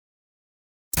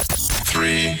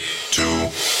3, 2,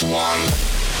 1.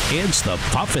 It's the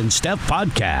Puff and Steph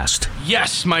podcast.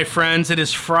 Yes, my friends, it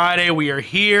is Friday. We are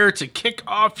here to kick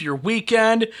off your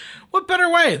weekend. What better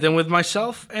way than with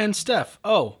myself and Steph?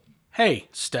 Oh, hey,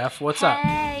 Steph, what's up?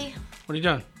 Hey. What are you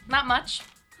doing? Not much.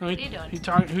 What are you doing?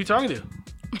 Who you talking to?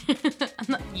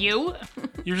 You?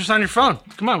 You're just on your phone.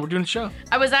 Come on, we're doing a show.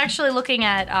 I was actually looking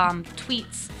at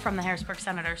tweets from the Harrisburg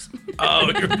Senators. Oh,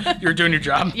 you're doing your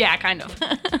job? Yeah, kind of.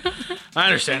 I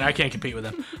understand. I can't compete with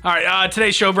them. All right,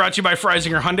 today's show brought to you by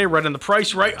Freisinger Hyundai. Right on the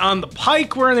price, right on the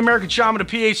pike. We're in the American Shaman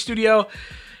PA studio.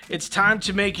 It's time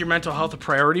to make your mental health a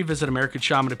priority. Visit American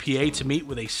Shaman PA to meet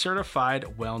with a certified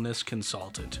wellness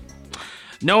consultant.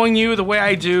 Knowing you the way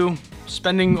I do,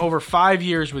 spending over 5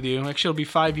 years with you. Actually, it'll be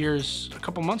 5 years a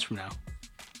couple months from now.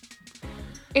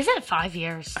 Is it 5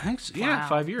 years? I think so. Yeah, Wow.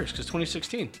 5 years, because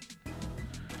 2016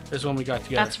 is when we got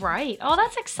together. That's right. Oh,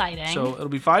 that's exciting. So it'll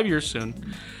be 5 years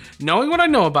soon. Knowing what I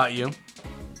know about you,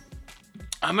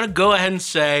 I'm going to go ahead and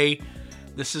say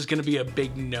this is going to be a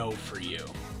big no for you.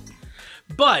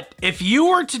 But if you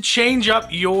were to change up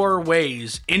your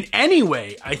ways in any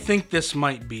way, I think this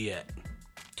might be it.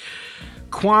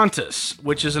 Qantas,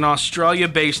 which is an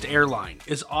Australia-based airline,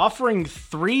 is offering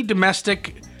 3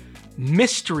 domestic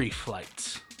mystery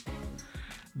flights.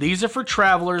 These are for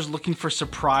travelers looking for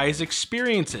surprise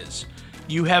experiences.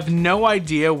 You have no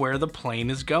idea where the plane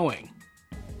is going.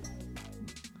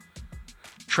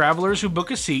 Travelers who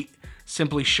book a seat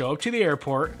simply show up to the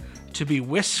airport to be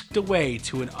whisked away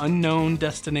to an unknown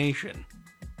destination.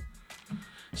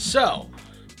 So,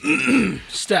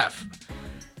 Steph,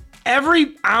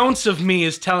 every ounce of me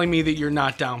is telling me that you're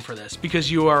not down for this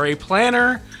because you are a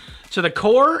planner to the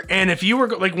core, and if you were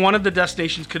like one of the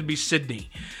destinations could be Sydney,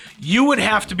 you would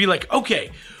have to be like,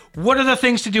 okay, what are the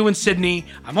things to do in Sydney?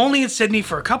 I'm only in Sydney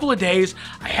for a couple of days.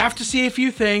 I have to see a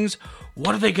few things.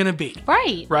 What are they going to be?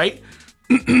 Right. Right?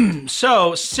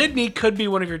 So Sydney could be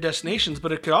one of your destinations,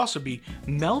 but it could also be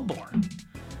Melbourne.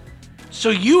 So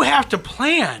you have to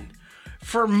plan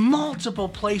for multiple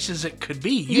places it could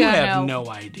be. You have no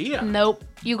idea. Nope.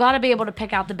 You got to be able to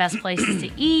pick out the best places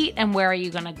to eat and where are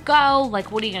you going to go?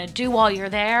 Like, what are you going to do while you're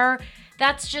there?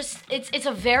 That's just, it's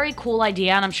a very cool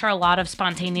idea, and I'm sure a lot of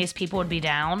spontaneous people would be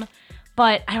down.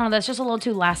 But, I don't know, that's just a little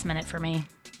too last minute for me.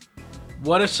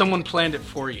 What if someone planned it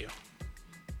for you?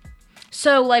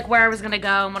 So, like, where I was going to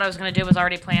go and what I was going to do was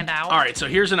already planned out? All right, so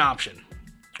here's an option.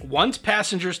 Once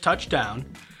passengers touch down,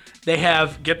 they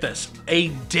have, get this, a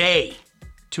day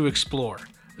to explore.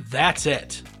 That's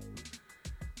it.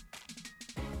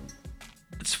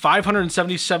 It's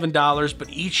 $577, but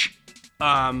each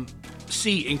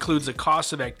seat includes the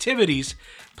cost of activities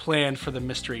planned for the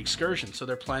mystery excursion. So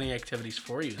they're planning activities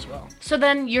for you as well. So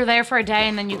then you're there for a day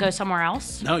and then you go somewhere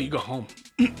else? No, you go home.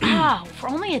 Oh, for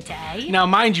only a day? Now,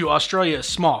 mind you, Australia is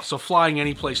small, so flying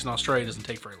any place in Australia doesn't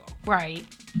take very long. Right.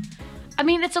 I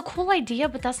mean, it's a cool idea,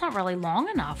 but that's not really long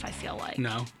enough, I feel like.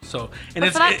 No. So, and But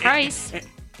it's for that price.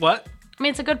 What? I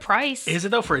mean, it's a good price. Is it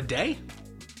though for a day?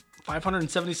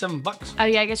 $577. Oh,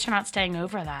 yeah, I guess you're not staying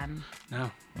over then. No.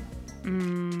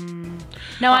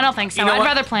 No, I don't think so. You know I'd what?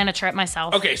 rather plan a trip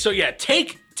myself. Okay, so yeah,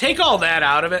 take all that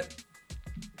out of it.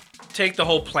 Take the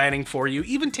whole planning for you.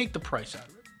 Even take the price out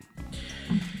of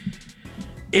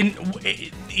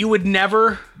it. You would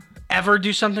never, ever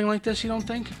do something like this, you don't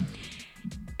think?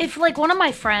 If, like, one of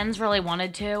my friends really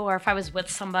wanted to, or if I was with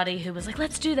somebody who was like,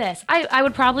 let's do this, I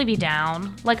would probably be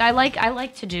down. Like, I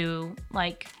like to do,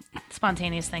 like,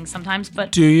 spontaneous things sometimes,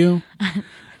 but... Do you?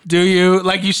 Do you?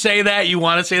 Like, you say that, you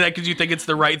want to say that because you think it's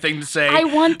the right thing to say. I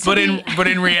want to But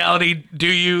in reality, do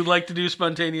you like to do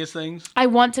spontaneous things? I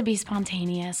want to be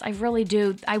spontaneous. I really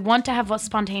do. I want to have a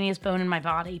spontaneous bone in my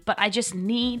body, but I just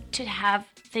need to have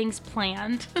things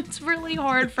planned. It's really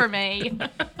hard for me.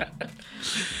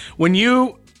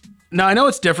 Now, I know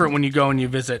it's different when you go and you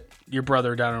visit your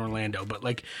brother down in Orlando, but,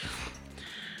 like,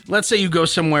 let's say you go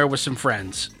somewhere with some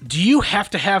friends. Do you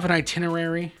have to have an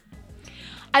itinerary?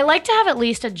 I like to have at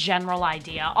least a general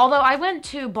idea. Although I went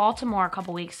to Baltimore a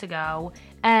couple weeks ago,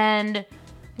 and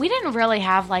we didn't really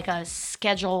have, like, a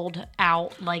scheduled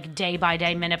out, like, day by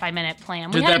day, minute by minute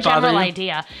plan. We had a general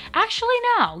idea. Actually,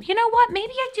 no. You know what?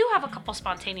 Maybe I do have a couple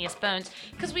spontaneous bones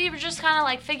because we were just kind of,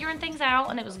 like, figuring things out,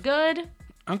 and it was good.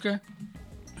 Okay.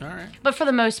 All right. But for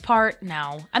the most part,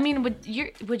 no. I mean, would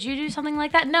you do something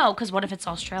like that? No, because what if it's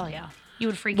Australia? You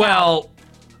would freak out. Well,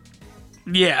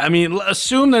 yeah. I mean,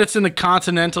 assume that it's in the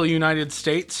continental United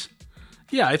States.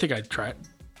 Yeah, I think I'd try it.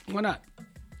 Why not?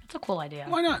 It's a cool idea.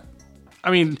 Why not? I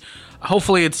mean,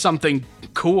 hopefully it's something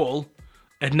cool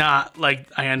and not like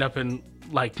I end up in,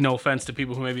 like, no offense to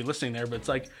people who may be listening there, but it's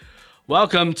like,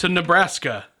 welcome to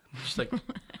Nebraska. Just like, all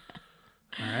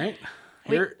right.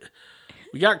 Here,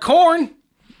 we got corn.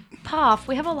 Puff,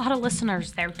 we have a lot of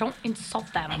listeners there. Don't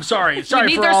insult them. I'm sorry. We Sorry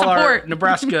need for their all support. our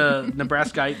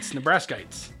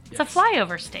Nebraskaites. It's a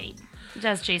flyover state,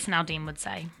 as Jason Aldean would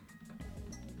say.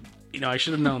 I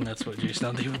should have known that's what Jason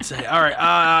Aldean would say. All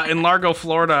right. In Largo,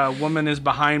 Florida, a woman is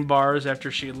behind bars after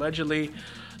she allegedly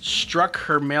struck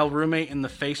her male roommate in the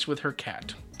face with her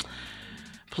cat.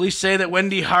 Police say that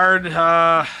Wendy Hard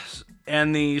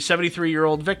and the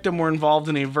 73-year-old victim were involved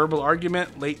in a verbal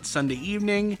argument late Sunday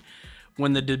evening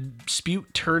when the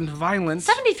dispute turned violent.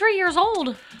 73 years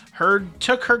old. Hurd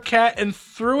took her cat and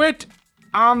threw it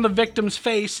on the victim's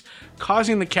face,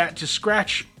 causing the cat to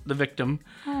scratch the victim.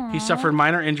 Aww. He suffered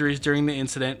minor injuries during the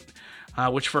incident,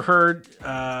 which for Hurd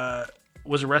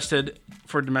was arrested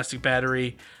for domestic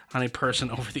battery on a person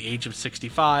over the age of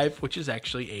 65, which is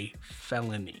actually a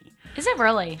felony. Is it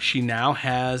really? She now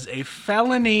has a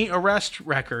felony arrest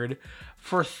record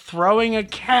for throwing a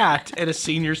cat at a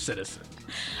senior citizen.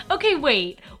 Okay,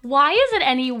 wait. Why is it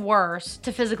any worse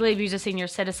to physically abuse a senior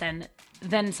citizen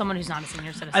than someone who's not a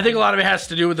senior citizen? I think a lot of it has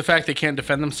to do with the fact they can't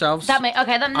defend themselves. That makes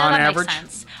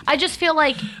sense. I just feel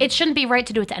like it shouldn't be right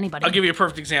to do it to anybody. I'll give you a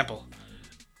perfect example.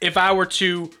 If I were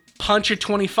to punch a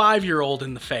 25-year-old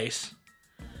in the face,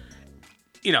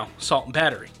 assault and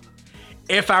battery.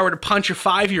 If I were to punch a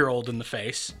 5-year-old in the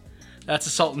face, that's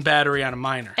assault and battery on a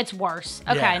minor. It's worse.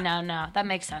 Okay, yeah. No, that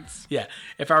makes sense. Yeah.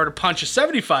 If I were to punch a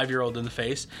 75-year-old in the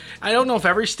face, I don't know if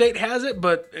every state has it,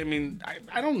 but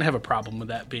I don't have a problem with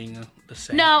that being the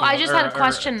same. No, I just had a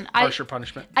question. Harsher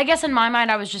punishment. I guess in my mind,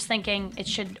 I was just thinking it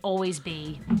should always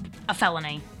be a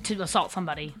felony to assault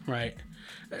somebody. Right.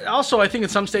 Also, I think in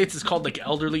some states it's called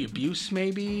elderly abuse,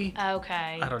 maybe.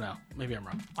 Okay. I don't know. Maybe I'm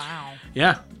wrong. Wow.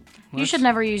 Yeah. You should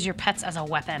never use your pets as a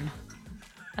weapon.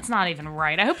 That's not even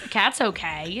right. I hope the cat's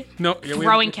okay. No.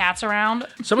 Throwing cats around.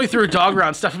 Somebody threw a dog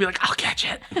around, Steph would be like, I'll catch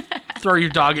it. Throw your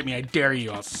dog at me. I dare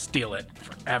you. I'll steal it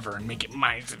forever and make it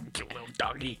mine. Cute little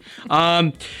doggy.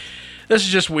 This is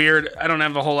just weird. I don't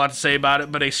have a whole lot to say about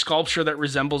it, but a sculpture that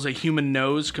resembles a human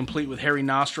nose, complete with hairy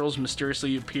nostrils,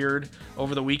 mysteriously appeared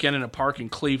over the weekend in a park in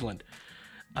Cleveland.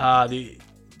 The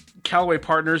Callaway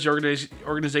Partners, the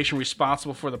organization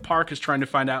responsible for the park, is trying to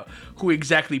find out who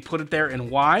exactly put it there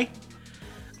and why.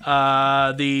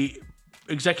 The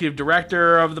executive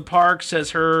director of the park says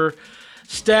her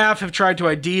staff have tried to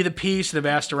ID the piece. They've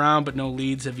asked around, but no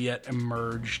leads have yet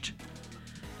emerged.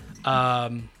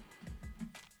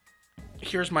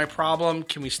 Here's my problem.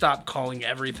 Can we stop calling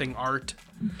everything art?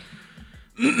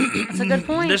 That's a good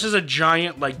point. This is a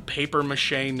giant, paper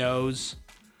mache nose.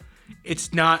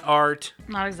 It's not art.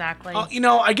 Not exactly.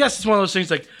 I guess it's one of those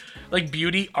things like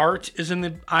beauty. Art is in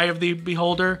the eye of the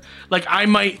beholder. I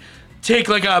might take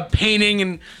a painting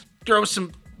and throw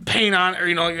some paint on it, or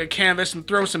a canvas and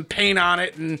throw some paint on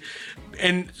it, and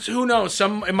who knows,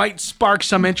 it might spark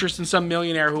some interest in some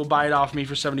millionaire who will buy it off me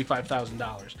for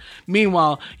 $75,000.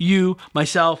 Meanwhile, you,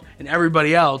 myself, and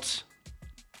everybody else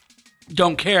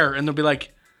don't care, and they'll be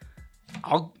like,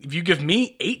 if you give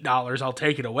me $8, I'll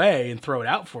take it away and throw it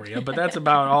out for you, but that's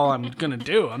about all I'm gonna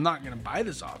do. I'm not gonna buy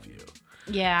this off you.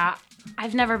 Yeah,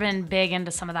 I've never been big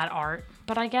into some of that art.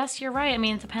 But I guess you're right.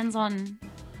 It depends on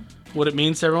what it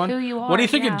means to everyone. Who you are. What do you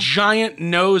think a giant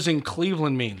nose in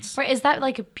Cleveland means? Right, is that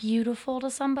beautiful to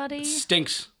somebody?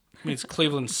 Stinks. It means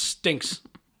Cleveland stinks.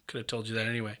 Could have told you that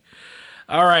anyway.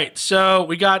 All right, so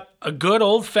we got a good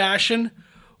old-fashioned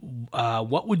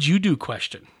what would you do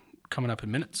question coming up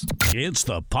in minutes. It's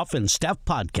the Puff and Steph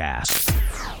Podcast.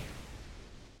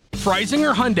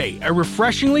 Freisinger Hyundai, a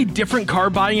refreshingly different car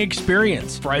buying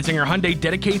experience. Freisinger Hyundai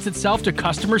dedicates itself to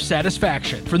customer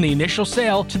satisfaction. From the initial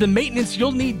sale to the maintenance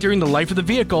you'll need during the life of the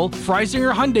vehicle,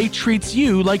 Freisinger Hyundai treats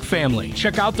you like family.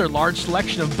 Check out their large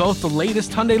selection of both the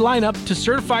latest Hyundai lineup to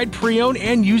certified pre-owned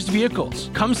and used vehicles.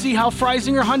 Come see how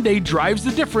Freisinger Hyundai drives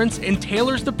the difference and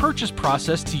tailors the purchase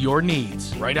process to your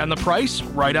needs. Right on the price,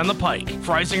 right on the pike.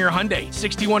 Freisinger Hyundai,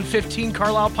 6115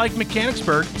 Carlisle Pike,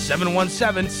 Mechanicsburg,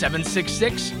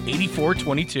 717-766-8422.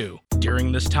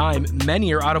 During this time,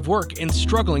 many are out of work and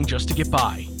struggling just to get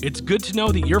by. It's good to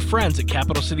know that your friends at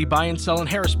Capital City Buy and Sell in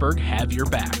Harrisburg have your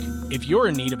back. If you're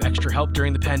in need of extra help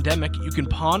during the pandemic, you can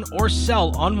pawn or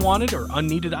sell unwanted or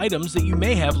unneeded items that you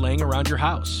may have laying around your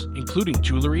house, including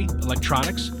jewelry,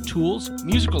 electronics, tools,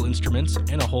 musical instruments,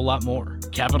 and a whole lot more.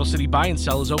 Capital City Buy and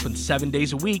Sell is open 7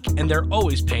 days a week, and they're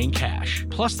always paying cash.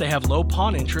 Plus, they have low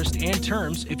pawn interest and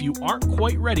terms if you aren't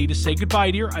quite ready to say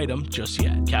goodbye to your item just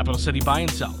yet. Capital City Buy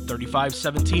and Sell,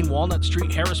 3517 Walnut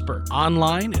Street, Harrisburg.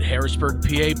 Online at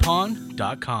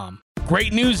harrisburgpapawn.com.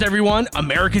 Great news, everyone.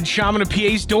 American Shaman of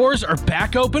PA's doors are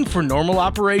back open for normal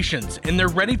operations, and they're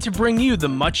ready to bring you the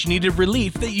much-needed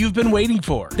relief that you've been waiting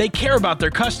for. They care about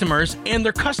their customers, and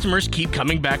their customers keep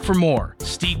coming back for more.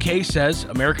 Steve K says,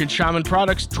 American Shaman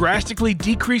products drastically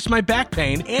decrease my back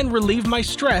pain and relieve my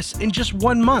stress in just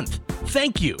 1 month.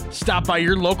 Thank you. Stop by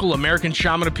your local American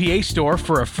Shaman of PA store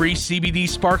for a free CBD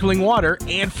sparkling water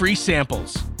and free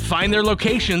samples. Find their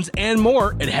locations and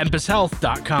more at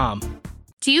hempushealth.com.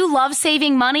 Do you love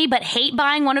saving money but hate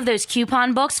buying one of those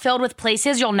coupon books filled with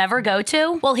places you'll never go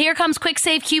to? Well, here comes Quick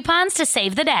Save Coupons to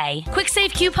save the day. Quick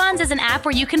Save Coupons is an app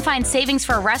where you can find savings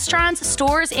for restaurants,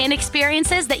 stores, and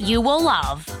experiences that you will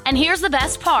love. And here's the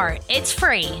best part. It's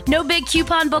free. No big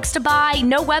coupon books to buy,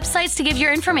 no websites to give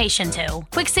your information to.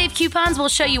 Quick Save Coupons will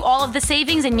show you all of the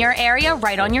savings in your area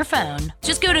right on your phone.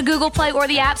 Just go to Google Play or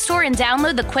the App Store and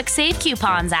download the Quick Save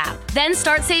Coupons app. Then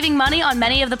start saving money on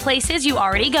many of the places you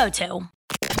already go to.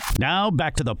 Now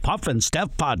back to the Puff and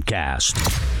Steph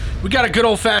podcast. We got a good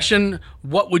old-fashioned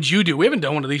what would you do? We haven't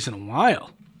done one of these in a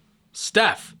while.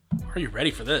 Steph, are you ready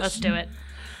for this? Let's do it.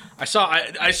 I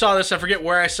saw this. I forget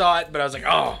where I saw it, but I was like,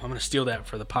 oh, I'm going to steal that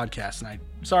for the podcast. And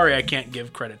sorry I can't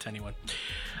give credit to anyone.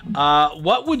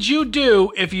 What would you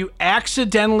do if you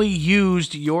accidentally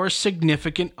used your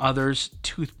significant other's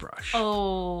toothbrush?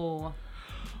 Oh.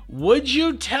 Would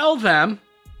you tell them?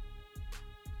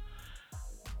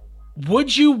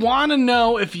 Would you want to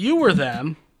know if you were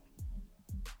them?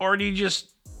 Or do you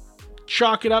just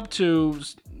chalk it up to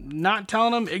not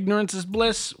telling them, ignorance is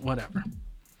bliss, whatever?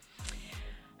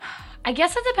 I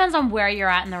guess it depends on where you're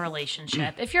at in the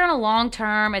relationship. If you're in a long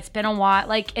term, it's been a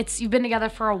while, you've been together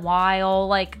for a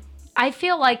while, I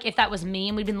feel like if that was me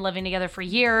and we'd been living together for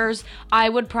years, I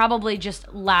would probably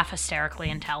just laugh hysterically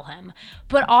and tell him.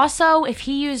 But also, if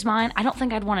he used mine, I don't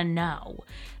think I'd want to know.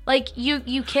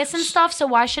 You kiss and stuff, so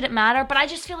why should it matter? But I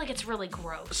just feel like it's really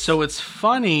gross. So it's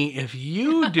funny if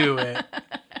you do it,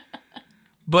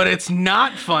 but it's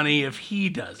not funny if he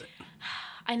does it.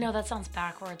 I know that sounds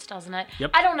backwards, doesn't it?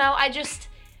 Yep. I don't know.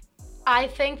 I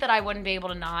think that I wouldn't be able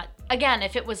to not. Again,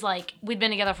 if it was we'd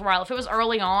been together for a while, if it was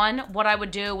early on, what I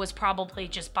would do was probably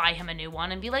just buy him a new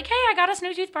one and be like, hey, I got us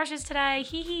new toothbrushes today.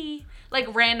 Hee hee.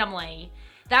 Randomly.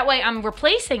 That way I'm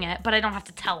replacing it, but I don't have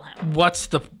to tell him. What's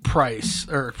the price?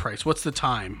 What's the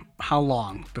time? How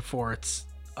long before it's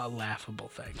a laughable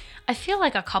thing? I feel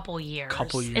like a couple years.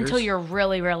 Until you're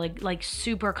really, really,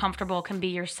 super comfortable, can be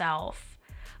yourself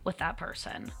with that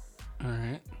person. All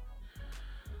right.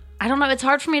 I don't know. It's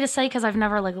hard for me to say because I've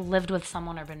never, lived with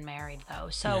someone or been married, though.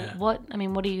 So yeah. what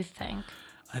do you think?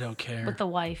 I don't care. With the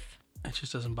wife? It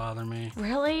just doesn't bother me.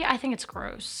 Really? I think it's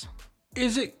gross.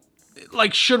 Is it...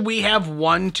 should we have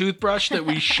one toothbrush that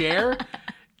we share?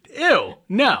 Ew,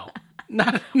 no.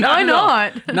 Not Why at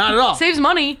not? All. Not at all. Saves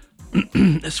money.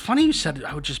 It's funny you said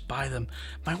I would just buy them.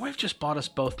 My wife just bought us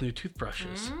both new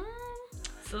toothbrushes.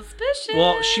 Suspicious.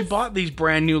 Well, she bought these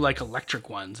brand new electric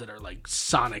ones that are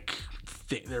sonic.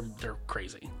 They're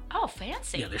crazy. Oh,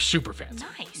 fancy. Yeah, they're super fancy.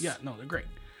 Nice. Yeah, no, they're great.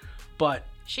 But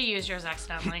she used yours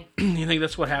accidentally. You think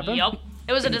that's what happened? Yep.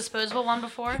 It was a disposable one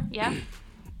before. Yeah.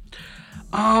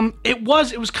 It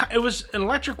was an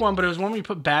electric one, but it was one where you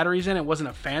put batteries in. It wasn't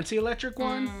a fancy electric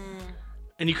one,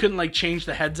 and you couldn't change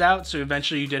the heads out. So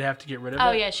eventually, you did have to get rid of it.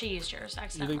 Oh yeah, she used yours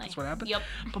accidentally. You think that's what happened? Yep.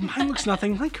 But mine looks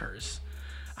nothing like hers.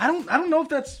 I don't know if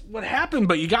that's what happened,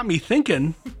 but you got me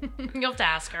thinking. You'll have to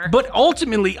ask her. But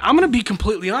ultimately, I'm gonna be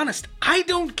completely honest. I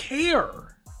don't care.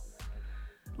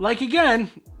 Again,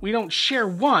 we don't share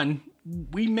one.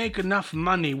 We make enough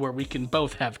money where we can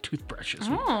both have toothbrushes.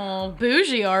 Oh,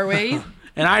 bougie are we?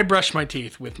 And I brush my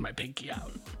teeth with my pinky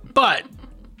out. But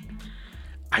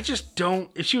I just don't.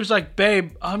 If she was like,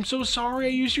 babe, I'm so sorry I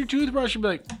used your toothbrush, I'd be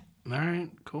like, all right,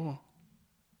 cool.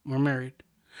 We're married.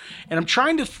 And I'm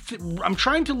trying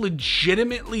to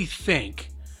legitimately think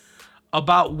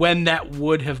about when that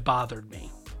would have bothered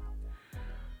me.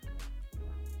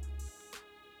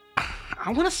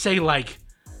 I want to say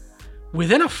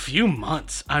within a few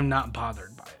months, I'm not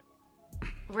bothered by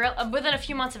it. Within a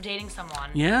few months of dating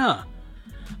someone. Yeah.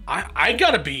 I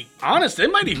gotta be honest,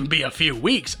 it might even be a few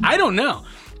weeks. I don't know.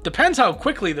 Depends how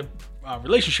quickly the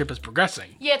relationship is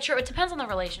progressing. Yeah, true. It depends on the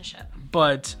relationship.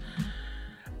 But,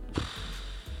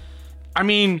 I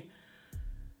mean,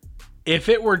 if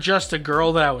it were just a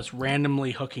girl that I was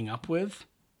randomly hooking up with,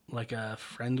 like a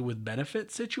friend with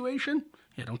benefit situation,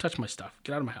 yeah, don't touch my stuff.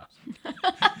 Get out of my house.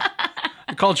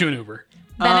 I called you an Uber.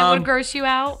 Then it would gross you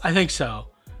out? I think so.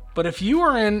 But if you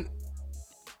are in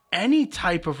any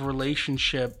type of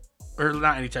relationship, or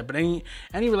not any type, but any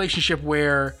relationship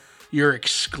where you're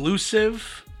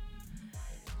exclusive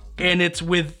and it's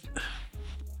with,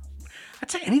 I'd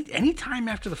say any time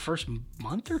after the first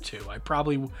month or two, I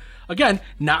probably, again,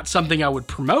 not something I would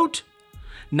promote,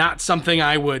 not something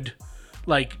I would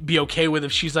like be okay with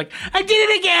if she's like, I did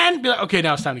it again. Be like, okay,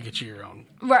 now it's time to get you your own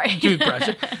toothbrush.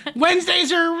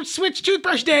 Wednesdays are switch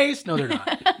toothbrush days. No, they're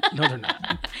not. No, they're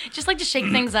not. Just like to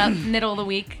shake things up middle of the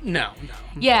week. No.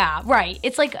 Yeah, right.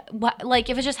 It's like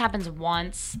if it just happens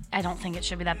once, I don't think it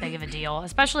should be that big of a deal.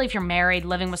 Especially if you're married,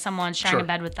 living with someone, sharing a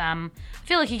bed with them. I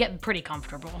feel like you get pretty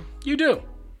comfortable. You do.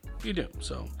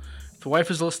 So if the wife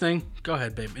is listening, go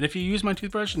ahead, babe. And if you use my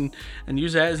toothbrush and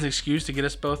use that as an excuse to get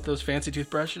us both those fancy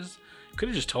toothbrushes, you could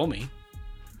have just told me.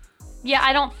 Yeah,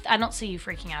 I don't see you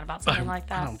freaking out about something like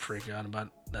that. I don't freak out about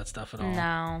that stuff at all.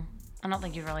 No, I don't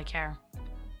think you really care.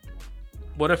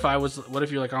 What if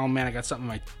you're like, oh man, I got something in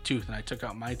my tooth, and I took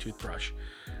out my toothbrush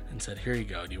and said, here you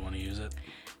go, do you want to use it?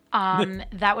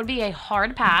 That would be a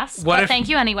hard pass, but thank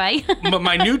you anyway. But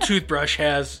my new toothbrush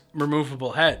has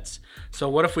removable heads. So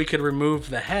what if we could remove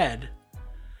the head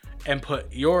and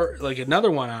put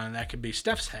another one on that could be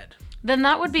Steph's head? Then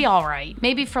that would be all right.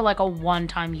 Maybe for like a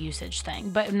one-time usage thing,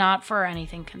 but not for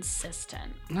anything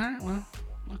consistent. All right, well,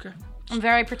 okay. I'm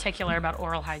very particular about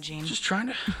oral hygiene. Just trying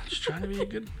to be a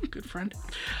good friend.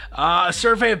 A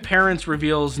survey of parents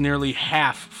reveals nearly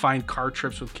half find car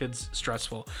trips with kids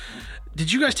stressful.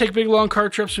 Did you guys take big long car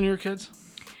trips when you were kids?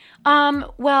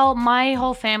 Well, my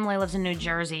whole family lives in New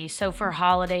Jersey, so for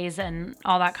holidays and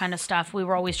all that kind of stuff, we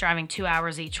were always driving 2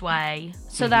 hours each way.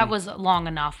 So that was long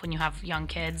enough when you have young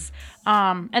kids.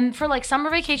 And for like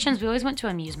summer vacations, we always went to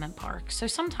amusement parks. So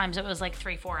sometimes it was like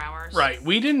 3-4 hours. Right.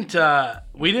 We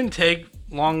didn't take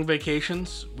long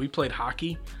vacations. We played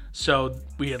hockey. So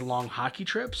we had long hockey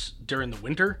trips during the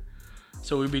winter.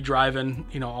 So we'd be driving,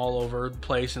 all over the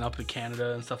place and up to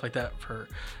Canada and stuff like that for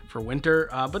winter.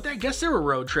 But I guess there were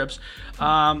road trips.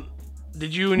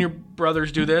 Did you and your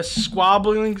brothers do this?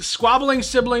 Squabbling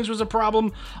siblings was a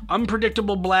problem.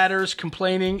 Unpredictable bladders,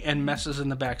 complaining, and messes in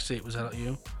the backseat. Was that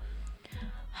you?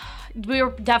 We were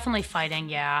definitely fighting,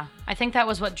 yeah. I think that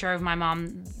was what drove my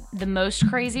mom the most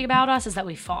crazy about us, is that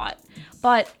we fought.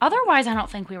 But otherwise, I don't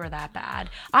think we were that bad.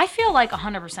 I feel like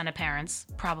 100% of parents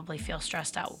probably feel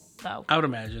stressed out, though. I would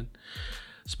imagine.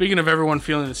 Speaking of everyone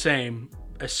feeling the same,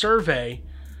 a survey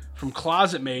from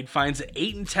Closet Maid finds that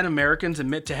 8 in 10 Americans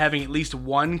admit to having at least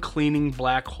one cleaning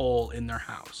black hole in their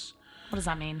house. What does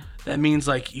that mean? That means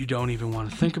like you don't even want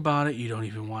to think about it. You don't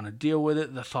even want to deal with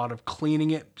it. The thought of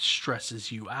cleaning it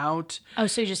stresses you out. Oh,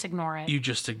 so you just ignore it. You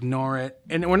just ignore it.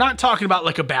 And we're not talking about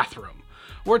like a bathroom.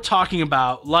 We're talking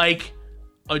about like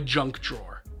a junk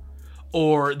drawer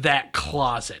or that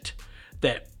closet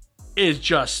that is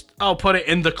just, I'll put it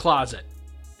in the closet.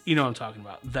 You know what I'm talking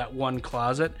about. That one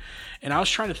closet. And I was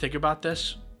trying to think about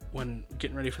this when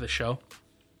getting ready for the show.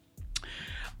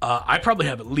 I probably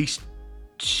have at least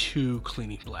 2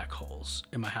 cleaning black holes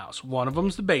in my house. One of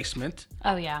them's the basement.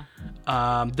 Oh, yeah.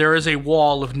 There is a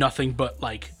wall of nothing but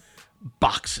like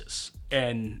boxes,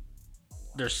 and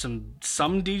there's some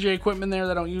DJ equipment there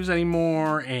that I don't use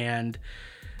anymore, and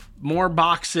more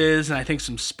boxes, and I think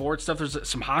some sports stuff. There's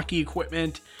some hockey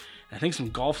equipment, and I think some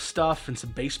golf stuff and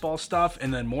some baseball stuff,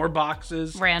 and then more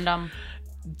boxes. Random.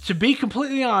 To be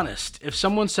completely honest, if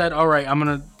someone said, all right, I'm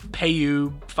going to pay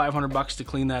you $500 to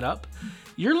clean that up,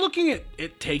 you're looking at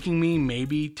it taking me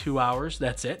maybe 2 hours.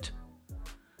 That's it.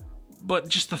 But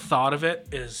just the thought of it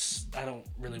is, I don't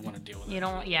really want to deal with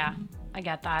it. Yeah, I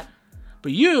get that.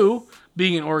 But you,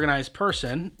 being an organized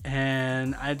person,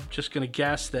 and I'm just going to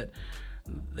guess that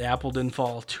the apple didn't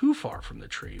fall too far from the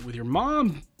tree. With your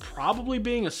mom probably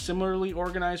being a similarly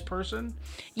organized person.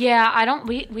 Yeah,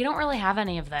 we don't really have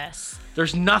any of this.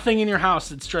 There's nothing in your house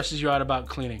that stresses you out about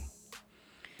cleaning.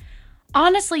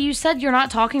 Honestly, you said you're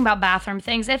not talking about bathroom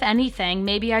things. If anything,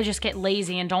 maybe I just get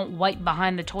lazy and don't wipe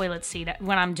behind the toilet seat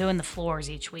when I'm doing the floors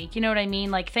each week. You know what I mean?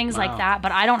 Like things like that.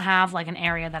 But I don't have like an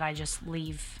area that I just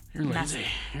leave messy.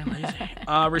 You're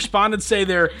lazy. Respondents say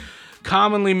their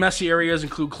commonly messy areas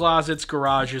include closets,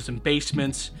 garages, and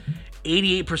basements.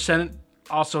 88%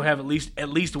 also have at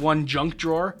least one junk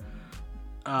drawer.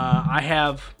 I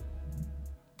have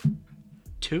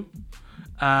 2.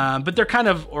 But they're kind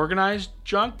of organized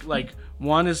junk. Like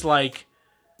one is like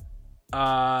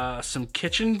some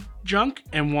kitchen junk,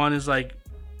 and one is like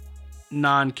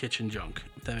non-kitchen junk,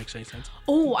 if that makes any sense.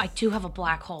 Oh, I do have a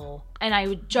black hole, and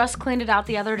I just cleaned it out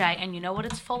the other day, and you know what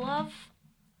it's full of?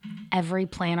 every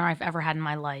planner I've ever had in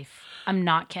my life. I'm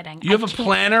not kidding. You have a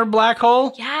planner black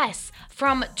hole? Yes.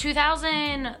 From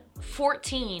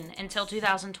 2014 until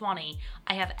 2020,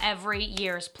 I have every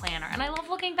year's planner. And I love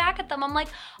looking back at them. I'm like,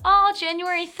 oh,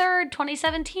 January 3rd,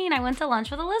 2017, I went to lunch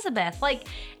with Elizabeth. Like,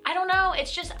 I don't know.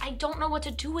 It's just, I don't know what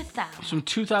to do with them. From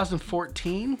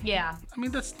 2014? Yeah. I mean,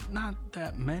 that's not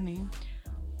that many.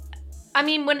 I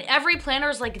mean, when every planner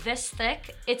is like this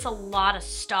thick, it's a lot of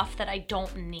stuff that I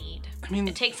don't need. I mean,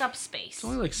 it takes up space. It's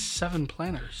only like 7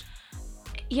 planners.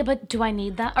 Yeah, but do I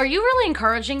need that? Are you really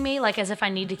encouraging me, like, as if I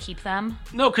need to keep them?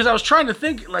 No, because I was trying to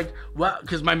think, like, wow,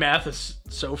 because my math is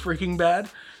so freaking bad.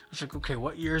 It's like, okay,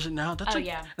 what year is it now? That's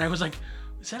yeah. And I was like,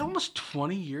 is that almost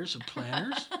 20 years of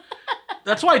planners?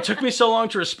 That's why it took me so long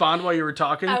to respond while you were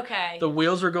talking. Okay. The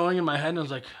wheels were going in my head, and I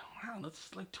was like, wow,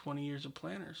 that's like 20 years of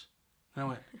planners. And I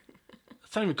went,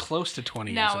 it's not even close to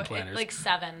 20 years of planners. No, like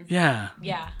 7. Yeah.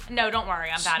 Yeah. No, don't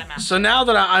worry. I'm bad at math. So now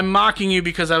that I'm mocking you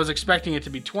because I was expecting it to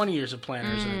be 20 years of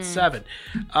planners and it's 7,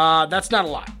 that's not a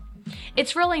lot.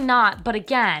 It's really not. But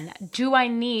again, do I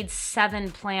need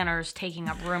 7 planners taking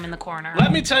up room in the corner?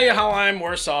 Let me tell you how I'm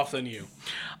worse off than you.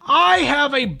 I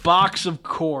have a box of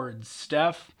cords,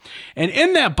 Steph. And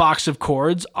in that box of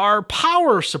cords are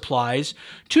power supplies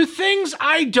to things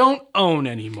I don't own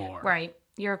anymore. Right.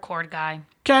 You're a cord guy.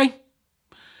 Okay.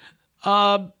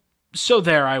 So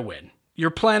there, I win.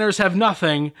 Your planners have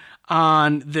nothing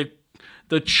on the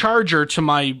charger to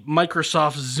my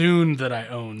Microsoft Zune that I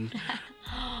own.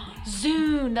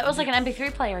 Zune. That was like an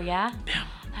MP3 player, yeah? Yeah.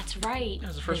 That's right. That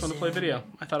was the first one to play video.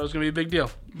 I thought it was going to be a big deal.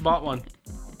 Bought one.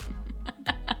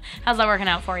 How's that working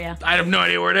out for you? I have no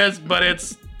idea where it is, but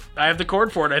I have the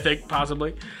cord for it, I think,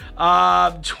 possibly.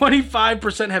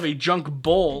 25% have a junk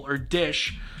bowl or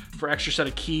dish for extra set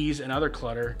of keys and other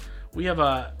clutter. We have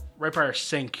right by our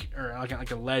sink, or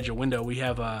like a ledge, a window, we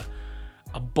have a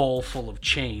bowl full of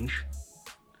change.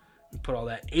 We put all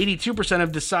that. 82%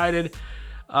 have decided,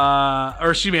 have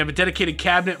a dedicated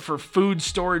cabinet for food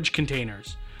storage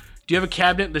containers. Do you have a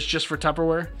cabinet that's just for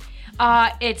Tupperware?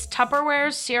 It's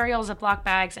Tupperware, cereal, Ziploc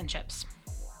bags, and chips.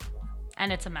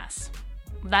 And it's a mess.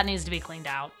 That needs to be cleaned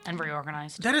out and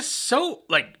reorganized. That is so,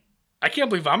 like, I can't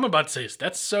believe I'm about to say this.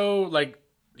 That's so, like,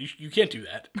 you can't do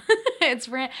that.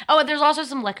 Oh, there's also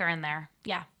some liquor in there.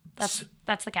 Yeah, that's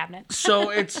the cabinet. So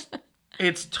it's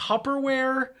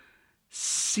Tupperware,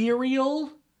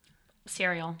 cereal,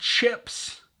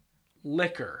 chips,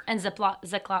 liquor, and Ziploc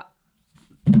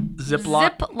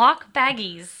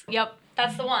baggies. Yep,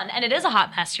 that's the one. And it is a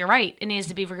hot mess. You're right. It needs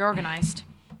to be reorganized.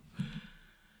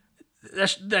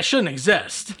 That shouldn't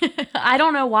exist. I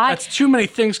don't know why. That's too many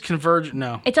things converge.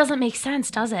 No, it doesn't make sense,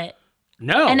 does it?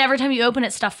 No. And every time you open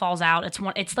it, stuff falls out. It's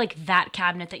like that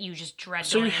cabinet that you just dread.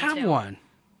 So you have one.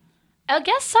 I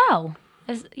guess so.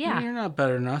 Yeah. You're not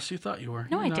better than us. You thought you were.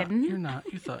 No, I didn't. You're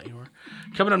not. You thought you were.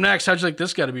 Coming up next, how'd you like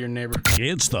this guy to be your neighbor?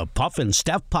 It's the Puff and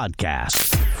Steph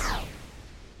Podcast.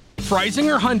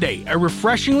 Freisinger Hyundai, a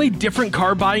refreshingly different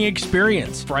car buying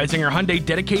experience. Freisinger Hyundai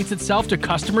dedicates itself to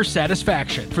customer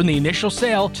satisfaction. From the initial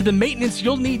sale to the maintenance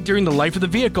you'll need during the life of the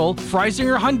vehicle,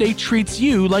 Freisinger Hyundai treats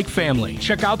you like family.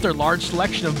 Check out their large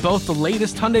selection of both the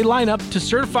latest Hyundai lineup to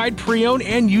certified pre-owned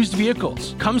and used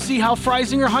vehicles. Come see how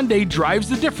Freisinger Hyundai drives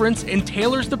the difference and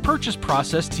tailors the purchase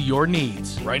process to your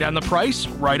needs. Right on the price,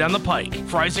 right on the pike.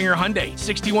 Freisinger Hyundai,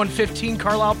 6115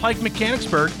 Carlisle Pike,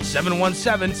 Mechanicsburg,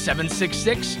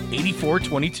 717-766-8422.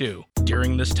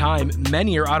 During this time,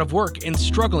 many are out of work and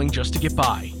struggling just to get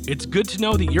by. It's good to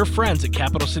know that your friends at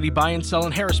Capital City Buy and Sell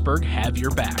in Harrisburg have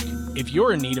your back. If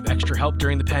you're in need of extra help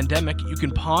during the pandemic, you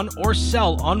can pawn or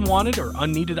sell unwanted or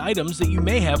unneeded items that you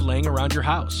may have laying around your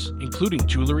house, including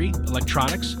jewelry,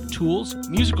 electronics, tools,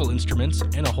 musical instruments,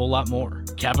 and a whole lot more.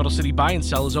 Capital City Buy and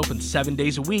Sell is open 7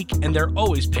 days a week, and they're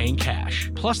always paying cash.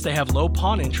 Plus, they have low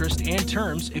pawn interest and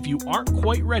terms if you aren't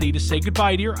quite ready to say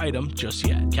goodbye to your item just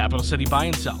yet. Capital City Buy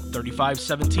and Sell,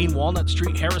 3517 Walnut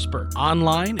Street, Harrisburg.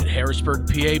 Online at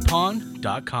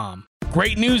harrisburgpapawn.com.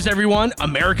 Great news, everyone!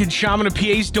 American Shaman of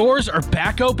PA's doors are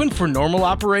back open for normal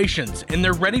operations, and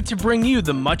they're ready to bring you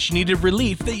the much-needed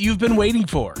relief that you've been waiting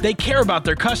for. They care about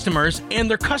their customers, and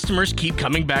their customers keep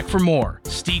coming back for more.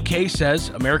 Steve K says,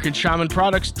 American Shaman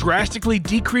products drastically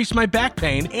decrease my back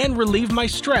pain and relieve my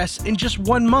stress in just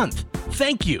 1 month.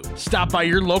 Thank you. Stop by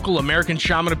your local American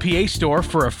Shaman of PA store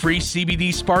for a free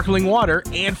CBD sparkling water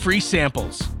and free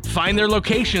samples. Find their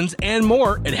locations and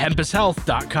more at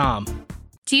hempushealth.com.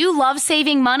 Do you love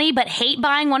saving money but hate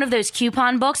buying one of those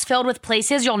coupon books filled with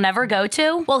places you'll never go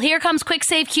to? Well, here comes Quick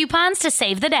Save Coupons to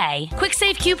save the day. Quick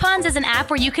Save Coupons is an app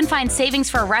where you can find savings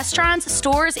for restaurants,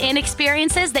 stores, and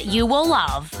experiences that you will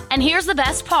love. And here's the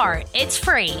best part. It's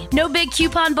free. No big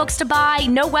coupon books to buy,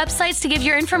 no websites to give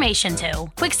your information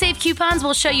to. Quick Save Coupons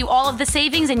will show you all of the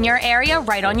savings in your area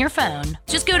right on your phone.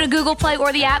 Just go to Google Play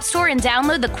or the App Store and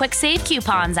download the Quick Save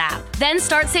Coupons app. Then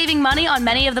start saving money on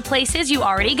many of the places you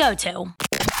already go to.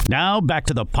 Now back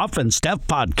to the Puff and Steph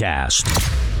podcast.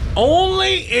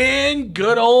 Only in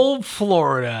good old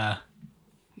Florida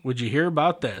would you hear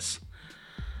about this.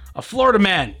 A Florida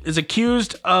man is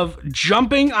accused of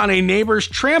jumping on a neighbor's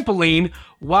trampoline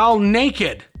while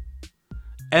naked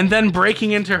and then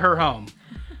breaking into her home.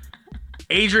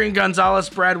 Adrian Gonzalez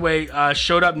Bradway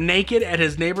showed up naked at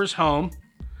his neighbor's home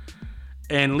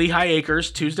in Lehigh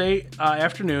Acres Tuesday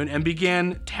afternoon and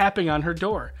began tapping on her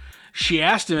door. She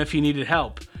asked him if he needed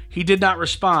help. He did not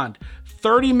respond.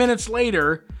 30 minutes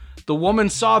later, the woman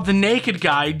saw the naked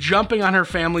guy jumping on her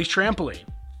family's trampoline.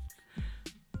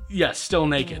 Yes, still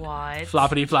naked. What?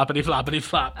 Floppity, floppity, floppity,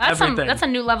 flop. That's Everything. that's a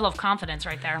new level of confidence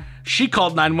right there. She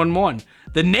called 911.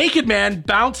 The naked man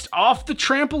bounced off the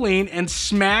trampoline and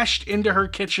smashed into her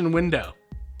kitchen window.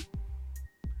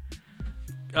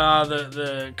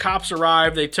 The cops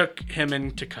arrived. They took him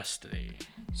into custody.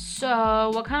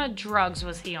 So, what kind of drugs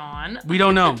was he on? We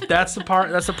don't know. That's the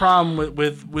part. That's the problem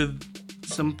with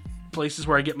some places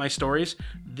where I get my stories.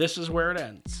 This is where it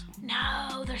ends.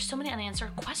 No, there's so many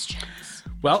unanswered questions.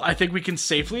 Well, I think we can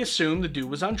safely assume the dude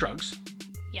was on drugs.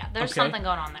 Yeah, there's Okay. something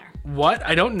going on there. What?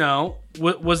 I don't know.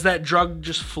 Was that drug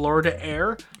just Florida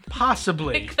air?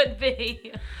 Possibly. It could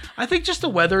be. I think just the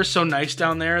weather is so nice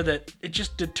down there that it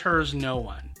just deters no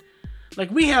one. Like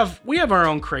we have our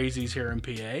own crazies here in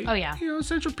PA. Oh, yeah. You know,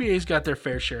 Central PA's got their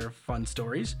fair share of fun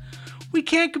stories. We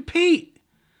can't compete.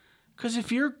 Because if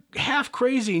you're half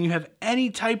crazy and you have any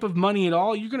type of money at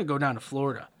all, you're going to go down to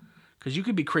Florida. Because you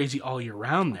could be crazy all year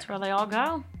round there. That's where they all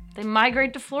go. They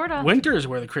migrate to Florida. Winter is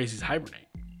where the crazies hibernate.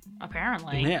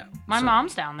 Apparently. Yeah. My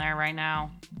mom's down there right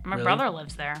now. My Really? brother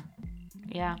lives there.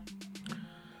 Yeah.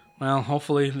 Well,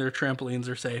 hopefully their trampolines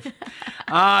are safe.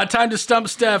 Time to stump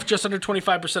Steph. Just under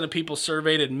 25% of people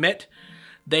surveyed admit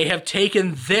they have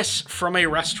taken this from a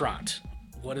restaurant.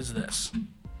 What is this?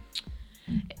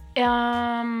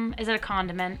 Is it a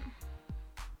condiment?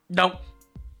 Nope.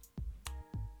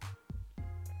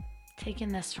 Taking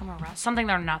this from a restaurant. Something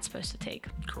they're not supposed to take.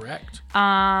 Correct.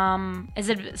 Is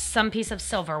it some piece of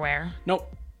silverware?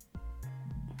 Nope.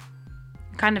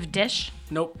 Kind of dish?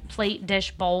 Nope. Plate,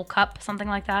 dish, bowl, cup, something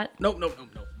like that? Nope.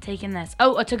 Taking this.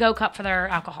 Oh, a to-go cup for their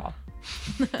alcohol.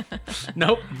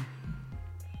 Nope.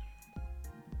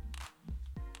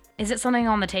 Is it something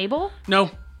on the table? No.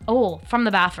 Oh, from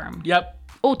the bathroom. Yep.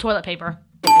 Oh, toilet paper.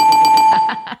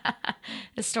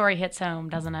 This story hits home,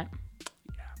 doesn't it?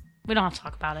 Yeah. We don't have to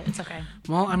talk about it. It's okay.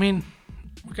 Well, I mean,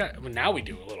 now we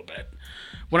do a little bit.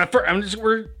 When I first,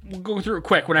 we'll go through it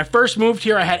quick. When I first moved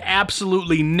here, I had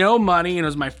absolutely no money, and it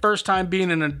was my first time being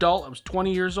an adult. I was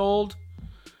 20 years old.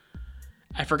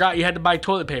 I forgot you had to buy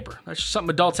toilet paper. That's just something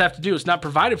adults have to do. It's not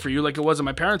provided for you like it was at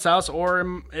my parents' house or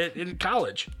in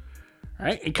college.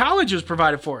 Right? In college, it was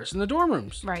provided for us in the dorm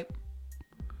rooms. Right.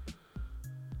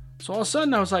 So all of a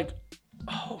sudden, I was like,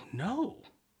 oh, no.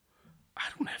 I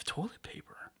don't have toilet paper.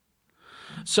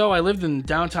 So I lived in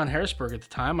downtown Harrisburg at the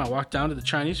time. I walked down to the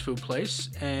Chinese food place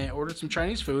and ordered some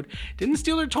Chinese food. Didn't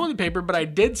steal their toilet paper, but I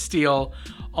did steal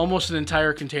almost an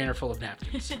entire container full of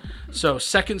napkins. So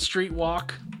 2nd Street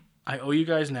walk. I owe you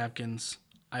guys napkins.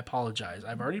 I apologize.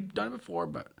 I've already done it before,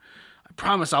 but I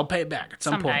promise I'll pay it back at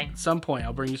some Someday. point. At some point,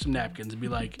 I'll bring you some napkins and be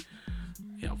like,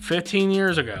 15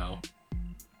 years ago,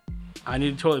 I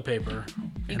needed toilet paper.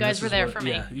 You guys were there for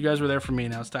me. Yeah, you guys were there for me.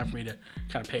 Now it's time for me to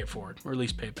kind of pay it forward, or at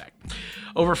least pay it back.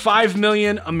 Over 5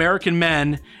 million American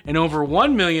men and over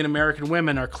 1 million American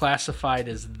women are classified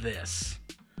as this.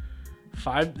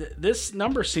 This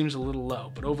number seems a little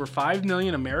low, but over 5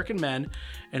 million American men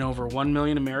and over 1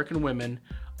 million American women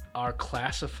are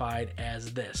classified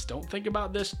as this. Don't think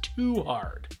about this too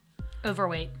hard.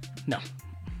 Overweight. No,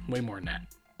 way more than that.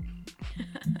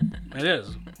 It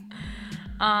is.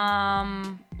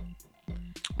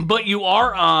 But you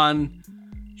are on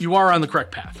the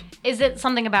correct path. Is it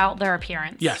something about their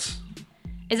appearance? Yes.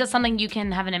 Is it something you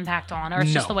can have an impact on, or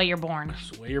it's just the way you're born?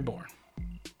 It's the way you're born.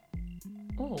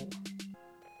 Ooh.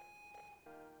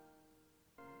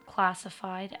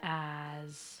 Classified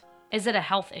as... Is it a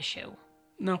health issue?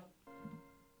 No.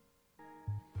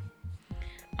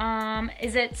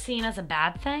 Is it seen as a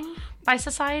bad thing by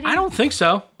society? I don't think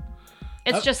so.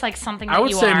 It's just like something that I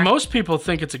would you say are. most people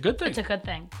think it's a good thing. It's a good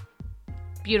thing.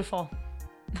 Beautiful.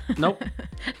 Nope.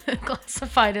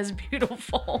 Classified as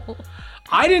beautiful.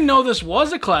 I didn't know this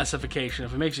was a classification,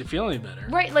 if it makes you feel any better.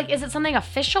 Right, like, is it something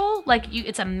official? Like,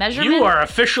 it's a measurement? You are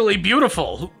officially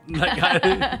beautiful.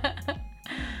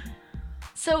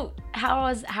 So,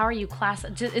 how are you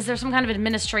is there some kind of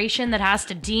administration that has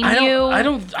to deem you? I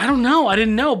don't know. I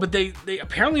didn't know, but they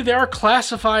apparently they are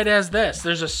classified as this.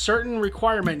 There's a certain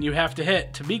requirement you have to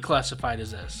hit to be classified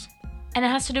as this. And it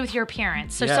has to do with your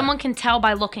appearance. So Yeah. someone can tell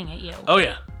by looking at you. Oh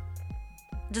yeah.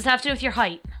 Does it have to do with your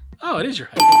height? Oh, it is your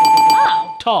height.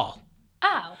 Oh. Tall.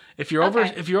 Oh. If you're over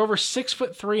Okay.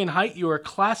 6'3" in height, you are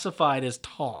classified as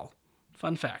tall.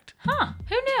 Fun fact. Huh.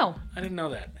 Who knew? I didn't know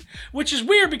that. Which is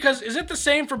weird because is it the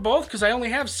same for both? Because I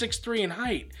only have 6'3" in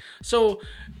height. So,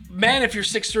 men, if you're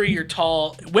 6'3", you're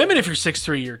tall. Women, if you're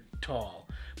 6'3", you're tall.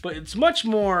 But it's much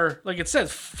more, like it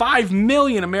says, 5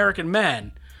 million American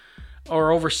men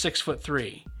are over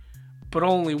 6'3", but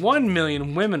only 1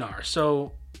 million women are.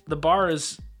 So the bar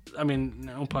is, I mean,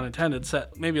 no pun intended,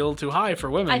 set maybe a little too high for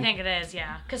women. I think it is,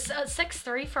 yeah. Because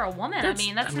 6'3" for a woman, that's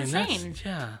insane.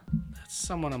 That's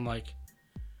someone I'm like,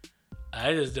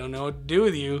 I just don't know what to do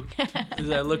with you as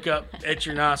I look up at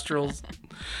your nostrils.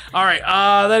 All right,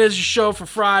 that is your show for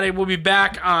Friday. We'll be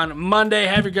back on Monday.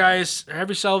 Have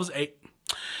yourselves a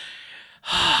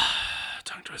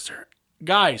tongue twister.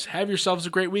 Guys, have yourselves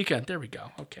a great weekend. There we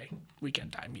go. Okay,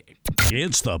 weekend time. Yay.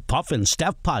 It's the Puff and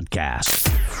Steph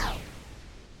Podcast.